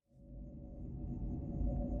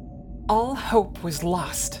All hope was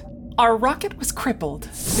lost. Our rocket was crippled.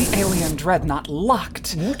 The alien dreadnought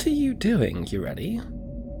locked. What are you doing, you ready?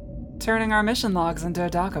 Turning our mission logs into a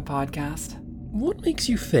DACA podcast. What makes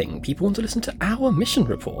you think people want to listen to our mission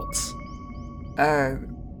reports?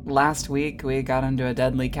 Last week we got into a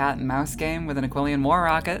deadly cat and mouse game with an Aquilian war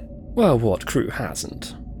rocket. Well, what crew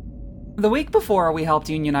hasn't? The week before, we helped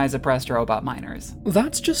unionize oppressed robot miners.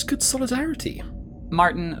 That's just good solidarity.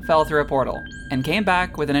 Martin fell through a portal and came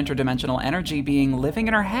back with an interdimensional energy being living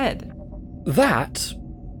in her head. That,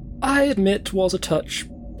 I admit, was a touch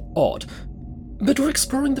odd. But we're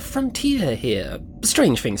exploring the frontier here.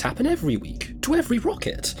 Strange things happen every week, to every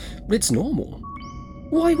rocket. It's normal.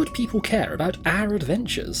 Why would people care about our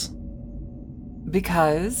adventures?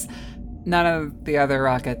 Because none of the other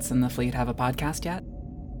rockets in the fleet have a podcast yet.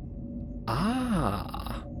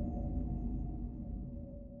 Ah.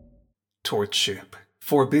 Torchship: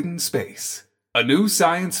 Forbidden Space, a new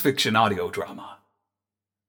science fiction audio drama.